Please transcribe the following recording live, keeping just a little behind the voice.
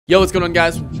Yo, what's going on,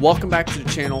 guys? Welcome back to the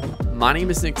channel. My name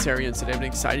is Nick Theriot, and today I have an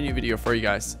exciting new video for you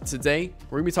guys. Today,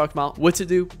 we're gonna be talking about what to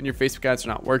do when your Facebook ads are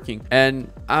not working. And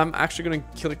I'm actually gonna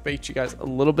clickbait you guys a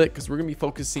little bit because we're gonna be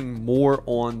focusing more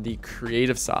on the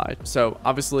creative side. So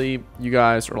obviously you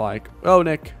guys are like, oh,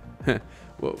 Nick,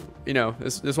 well, you know,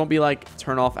 this won't be like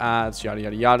turn off ads, yada,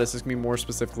 yada, yada. This is gonna be more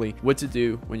specifically what to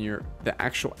do when the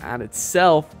actual ad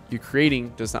itself you're creating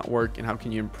does not work and how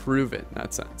can you improve it in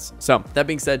that sense. So that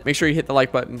being said, make sure you hit the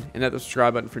like button and hit the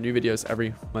subscribe button for new videos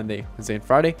every Monday, Wednesday, and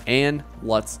Friday. And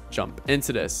let's jump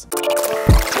into this.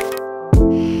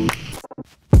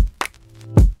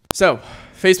 So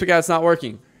Facebook ads not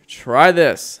working. Try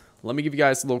this. Let me give you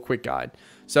guys a little quick guide.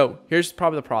 So here's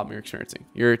probably the problem you're experiencing.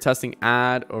 You're testing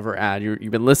ad over ad.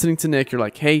 You've been listening to Nick. You're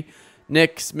like, hey,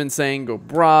 Nick's been saying go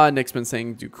broad. Nick's been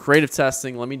saying do creative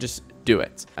testing. Let me just do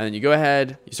it. And then you go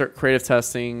ahead, you start creative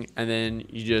testing, and then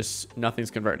nothing's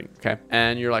converting. Okay.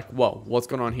 And you're like, whoa, what's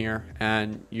going on here?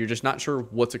 And you're just not sure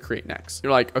what to create next.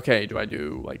 You're like, okay, do I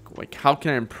do like how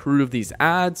can I improve these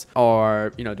ads?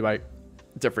 Or, you know, do I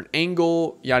different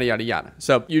angle, yada, yada, yada.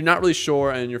 So you're not really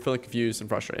sure and you're feeling confused and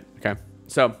frustrated. Okay.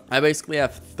 So I basically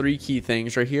have three key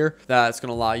things right here that's going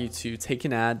to allow you to take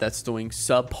an ad that's doing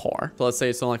subpar. So let's say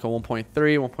it's on like a 1.3,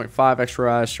 1.5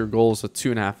 XRS. Your goal is a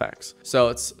 2.5x. So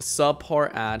it's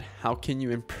subpar ad. How can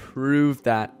you improve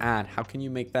that ad? How can you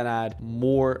make that ad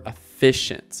more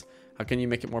efficient? How can you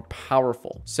make it more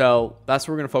powerful? So that's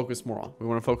what we're going to focus more on. We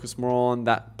want to focus more on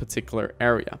that particular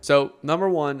area. So number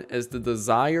one is the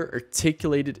desire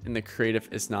articulated in the creative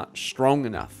is not strong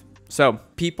enough. So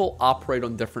people operate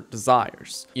on different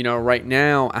desires. You know, right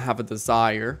now I have a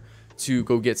desire to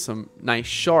go get some nice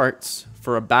shirts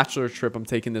for a bachelor trip I'm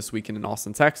taking this weekend in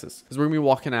Austin, Texas. Because we're gonna be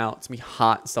walking out, it's gonna be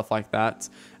hot and stuff like that.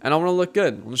 And I wanna look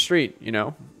good on the street, you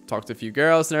know, talk to a few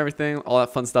girls and everything, all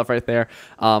that fun stuff right there.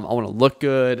 I wanna look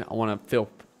good, I wanna feel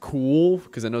cool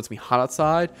because I know it's gonna be hot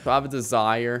outside. So I have a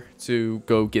desire to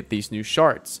go get these new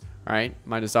shirts, right?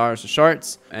 My desire is the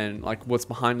shirts, and like what's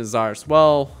behind the desire as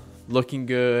well. Looking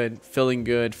good, feeling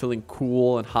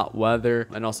cool in hot weather,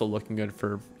 and also looking good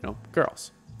for, you know,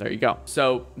 girls. There you go.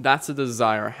 So that's a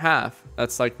desire I have.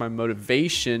 That's like my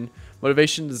motivation.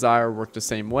 Motivation, desire work the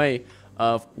same way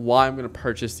of why I'm going to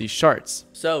purchase these shirts.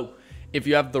 So if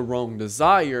you have the wrong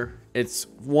desire, it's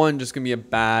one, just going to be a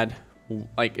bad,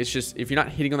 like it's just, if you're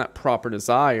not hitting on that proper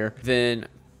desire, then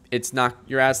it's not,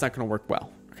 your ad's not going to work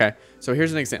well. Okay, so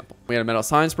here's an example. We had a metal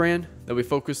signs brand that we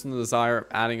focused on the desire of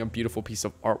adding a beautiful piece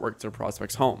of artwork to the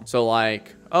prospect's home. So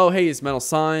like, oh, hey, it's metal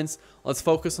signs. Let's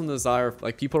focus on the desire of,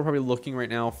 like, people are probably looking right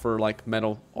now for like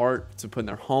metal art to put in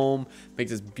their home, make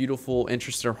this beautiful,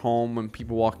 interest in their home when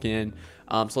people walk in.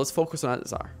 So let's focus on that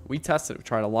desire. We tested it. We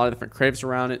tried a lot of different creatives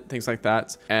around it, things like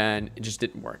that, and it just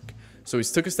didn't work. So we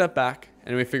took a step back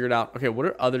and we figured out, okay, what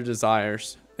are other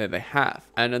desires that they have?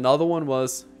 And another one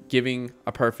was giving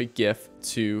a perfect gift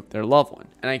to their loved one.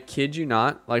 And I kid you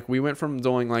not, like we went from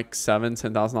doing like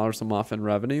 $10,000 a month in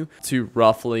revenue to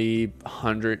roughly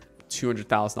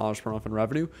 $200,000 per month in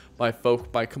revenue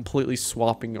by completely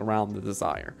swapping around the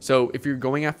desire. So if you're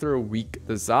going after a weak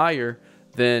desire,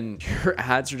 then your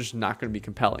ads are just not going to be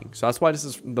compelling. So that's why this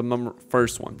is the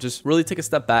first one. Just really take a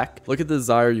step back, look at the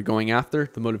desire you're going after,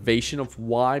 the motivation of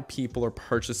why people are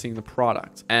purchasing the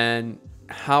product, and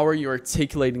how are you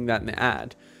articulating that in the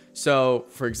ad. So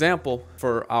for example,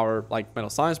 for our like metal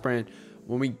science brand,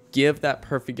 when we give that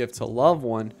perfect gift to a loved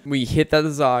one, we hit that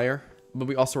desire, but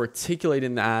we also articulate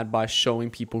in the ad by showing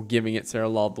people giving it to their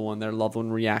loved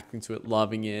one reacting to it,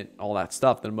 loving it, all that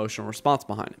stuff, the emotional response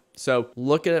behind it. So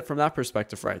look at it from that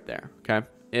perspective right there. Okay.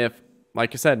 If,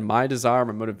 like I said, my desire,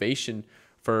 my motivation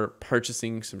for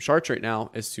purchasing some shirts right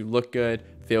now is to look good,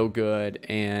 feel good,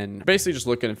 and basically just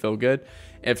look good and feel good.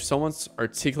 If someone's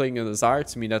articulating a desire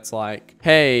to me that's like,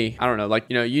 hey, I don't know, like,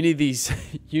 you know, you need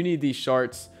these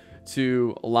shirts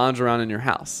to lounge around in your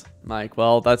house. I'm like,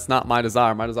 well, that's not my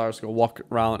desire. My desire is to go walk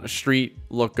around the street,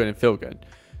 look good and feel good.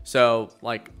 So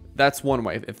like, that's one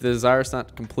way. If the desire is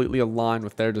not completely aligned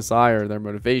with their desire, their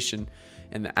motivation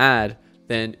in the ad,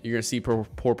 then you're gonna see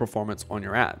poor performance on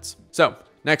your ads. So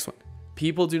next one.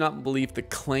 People do not believe the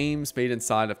claims made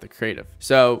inside of the creative.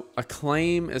 So a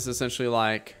claim is essentially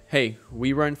like, hey,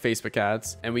 we run Facebook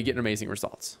ads and we get amazing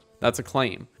results. That's a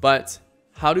claim. But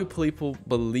how do people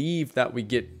believe that we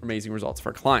get amazing results for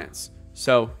our clients?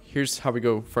 So here's how we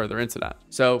go further into that.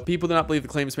 So people do not believe the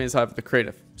claims made inside of the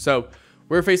creative. So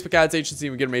we're a Facebook ads agency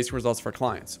and we get amazing results for our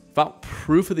clients. Without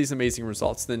proof of these amazing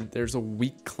results, then there's a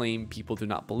weak claim people do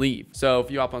not believe. So if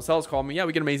you hop on sales call me, yeah,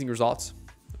 we get amazing results.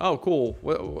 Oh, cool.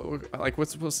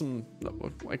 What's some,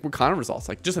 like, what kind of results?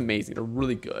 Like, just amazing. They're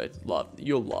really good.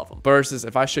 You'll love them. Versus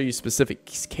if I show you specific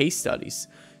case studies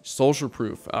social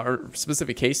proof or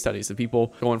specific case studies of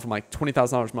people going from like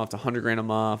 $20,000 a month to 100 grand a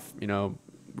month, you know,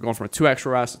 going from a 2x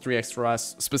ROAS to 3x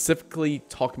ROAS, specifically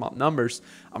talking about numbers.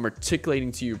 I'm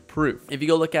articulating to you proof. If you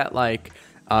go look at like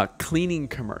cleaning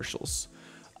commercials,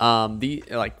 from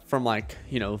like,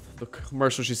 you know, the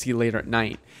commercials you see later at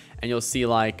night, and you'll see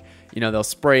like, you know, they'll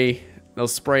spray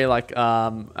like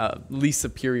least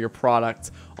superior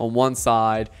product on one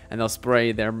side, and they'll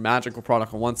spray their magical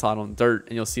product on one side on dirt,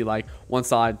 and you'll see like one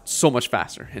side so much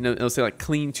faster, and it'll say like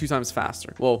clean 2 times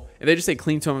faster. Well, if they just say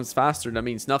clean 2 times faster, that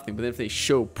means nothing. But then if they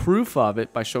show proof of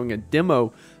it by showing a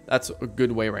demo, that's a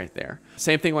good way right there.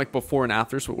 Same thing like before and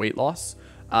afters with weight loss.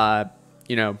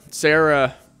 You know,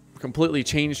 Sarah completely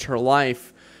changed her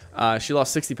life. She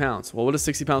lost 60 pounds. Well, what does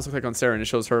 60 pounds look like on Sarah? And it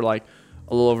shows her like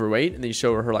a little overweight, and then you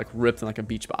show her like ripped in like a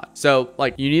beach bod. So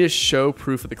like you need to show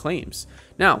proof of the claims.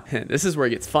 Now, this is where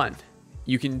it gets fun.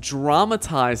 You can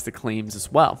dramatize the claims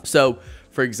as well. So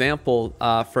for example,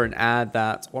 for an ad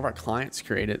that one of our clients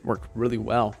created, worked really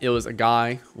well. It was a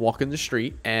guy walking the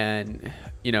street, and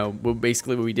you know,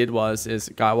 basically what we did is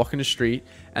a guy walking the street,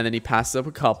 and then he passes up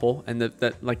a couple, and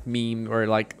that like meme where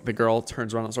like the girl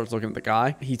turns around and starts looking at the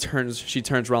guy. She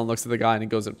turns around, looks at the guy, and he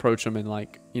goes and approach him, and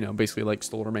like, you know, basically like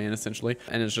stole her man essentially.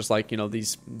 And it's just like, you know,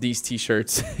 these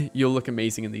t-shirts, you'll look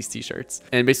amazing in these t-shirts,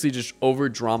 and basically just over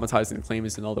dramatizing the claim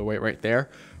is another way right there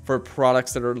for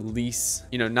products that are least,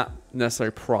 you know, not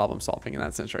necessarily problem solving in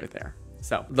that sense right there.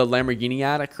 So the Lamborghini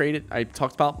ad I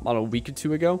talked about a week or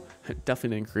 2 ago. I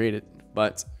definitely didn't create it,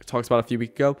 but I talked about a few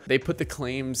weeks ago. They put the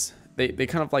claims, they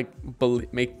kind of like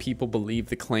make people believe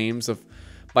the claims of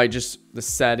by just the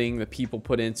setting that people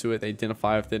put into it, they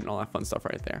identify with it and all that fun stuff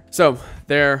right there. So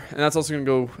there, and that's also gonna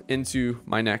go into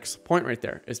my next point right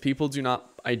there, is people do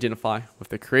not identify with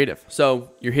the creative.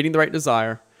 So you're hitting the right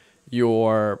desire,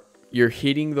 you're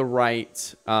hitting the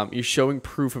right, you're showing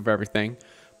proof of everything.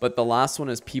 But the last one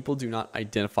is people do not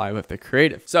identify with the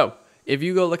creative. So if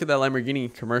you go look at that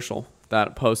Lamborghini commercial that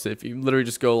I posted, if you literally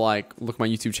just go like look at my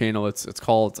YouTube channel, it's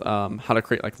called how to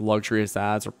create like luxurious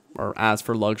ads or ads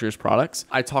for luxurious products.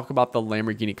 I talk about the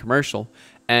Lamborghini commercial,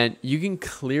 and you can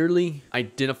clearly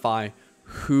identify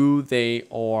who they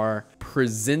are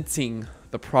presenting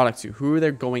the product to, who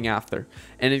they're going after.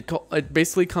 And it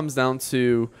basically comes down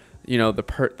to, you know,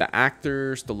 the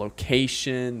actors, the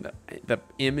location, the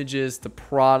images, the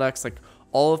products, like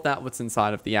all of that, what's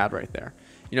inside of the ad right there.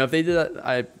 You know, if they did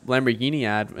a Lamborghini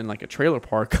ad in like a trailer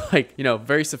park, like, you know,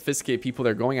 very sophisticated people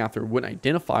they're going after wouldn't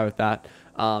identify with that,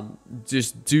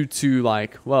 just due to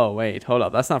like, whoa, wait, hold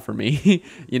up, that's not for me.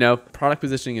 You know, product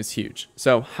positioning is huge.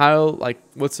 So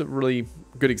what's a really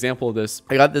good example of this?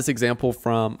 I got this example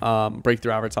from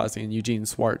Breakthrough Advertising and Eugene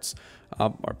Swartz,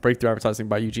 or Breakthrough Advertising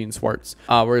by Eugene Swartz,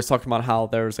 where he's talking about how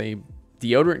there's a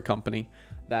deodorant company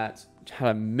that had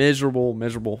a miserable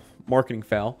marketing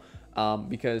fail,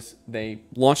 because they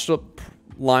launched a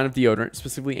line of deodorant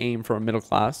specifically aimed for a middle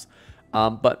class,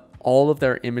 but all of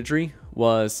their imagery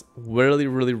was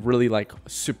really like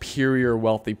superior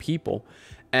wealthy people.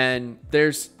 And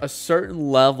there's a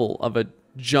certain level of a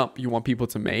jump you want people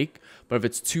to make, but if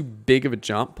it's too big of a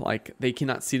jump, like they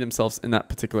cannot see themselves in that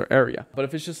particular area. But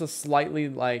if it's just a slightly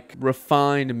like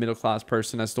refined middle class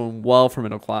person that's doing well for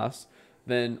middle class,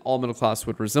 then all middle class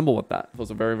would resemble with that. If it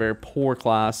was a very poor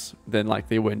class, then like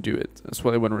they wouldn't do it. That's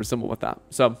why they wouldn't resemble with that.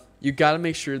 So you got to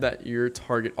make sure that your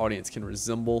target audience can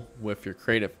resemble with your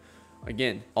creative.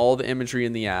 Again, all the imagery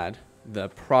in the ad, the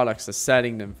products, the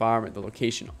setting, the environment, the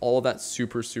location, all of that's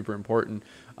super important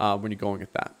when you're going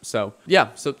with that. So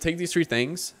yeah, so take these 3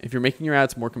 things. If you're making your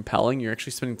ads more compelling, you're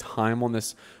actually spending time on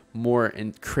this more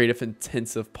creative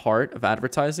intensive part of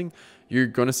advertising, you're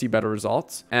going to see better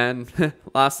results. And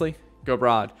lastly, go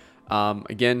broad.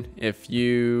 Again, if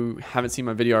you haven't seen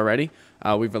my video already,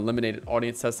 we've eliminated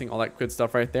audience testing, all that good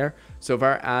stuff right there. So if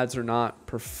our ads are not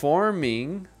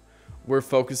performing, we're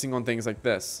focusing on things like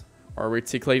this. Are we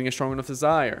articulating a strong enough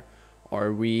desire?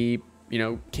 Are we, you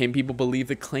know, can people believe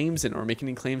the claims in, or making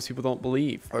any claims people don't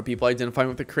believe? Are people identifying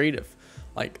with the creative?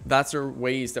 Like that's our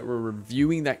ways that we're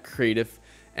reviewing that creative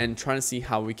and trying to see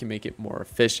how we can make it more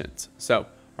efficient. So,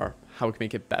 or how we can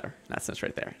make it better in that sense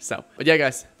right there. So, but yeah,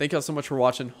 guys, thank you all so much for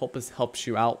watching. Hope this helps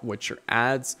you out with your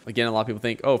ads. Again, a lot of people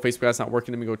think, oh, Facebook ads not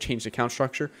working, let me go change the account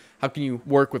structure. How can you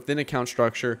work within account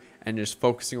structure and just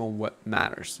focusing on what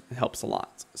matters? It helps a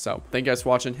lot. So thank you guys for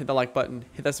watching. Hit the like button,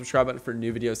 hit that subscribe button for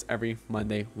new videos every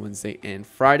Monday, Wednesday, and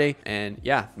Friday. And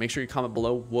yeah, make sure you comment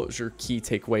below what was your key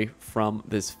takeaway from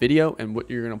this video and what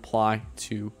you're going to apply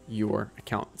to your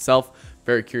account itself.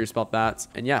 Very curious about that.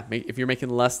 And yeah, if you're making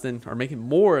less than or making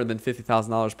more than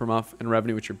 $50,000 per month in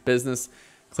revenue with your business,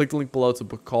 click the link below to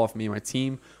book a call with me and my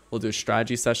team. We'll do a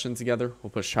strategy session together. We'll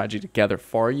put strategy together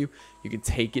for you. You can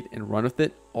take it and run with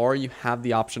it, or you have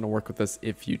the option to work with us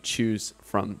if you choose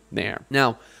from there.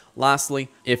 Now, lastly,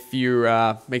 if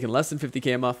you're making less than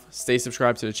 50K a month, stay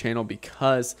subscribed to the channel,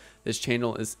 because this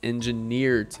channel is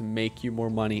engineered to make you more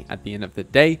money at the end of the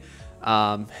day.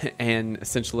 And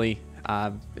essentially,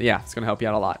 yeah, it's going to help you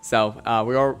out a lot. So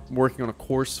we are working on a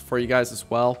course for you guys as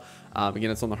well.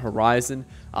 Again, it's on the horizon.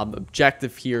 The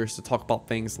objective here is to talk about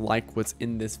things like what's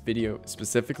in this video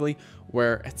specifically,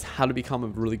 where it's how to become a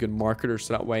really good marketer.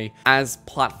 So that way, as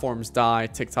platforms die,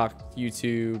 TikTok,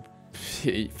 YouTube,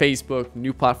 Facebook,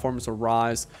 new platforms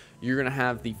arise, you're going to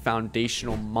have the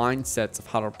foundational mindsets of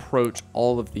how to approach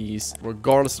all of these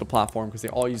regardless of the platform, because they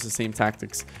all use the same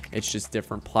tactics. It's just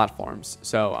different platforms.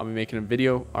 So I'm making a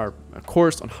video or a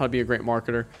course on how to be a great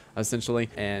marketer, essentially,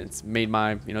 and it's made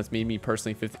it's made me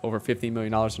personally over $50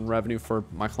 million in revenue for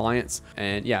my clients.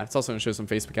 And yeah, it's also going to show some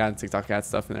Facebook ad and TikTok ad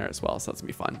stuff in there as well, so that's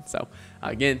going to be fun. So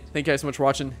again, thank you guys so much for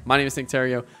watching. My name is Nick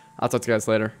Theriot. I'll talk to you guys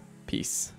later. Peace.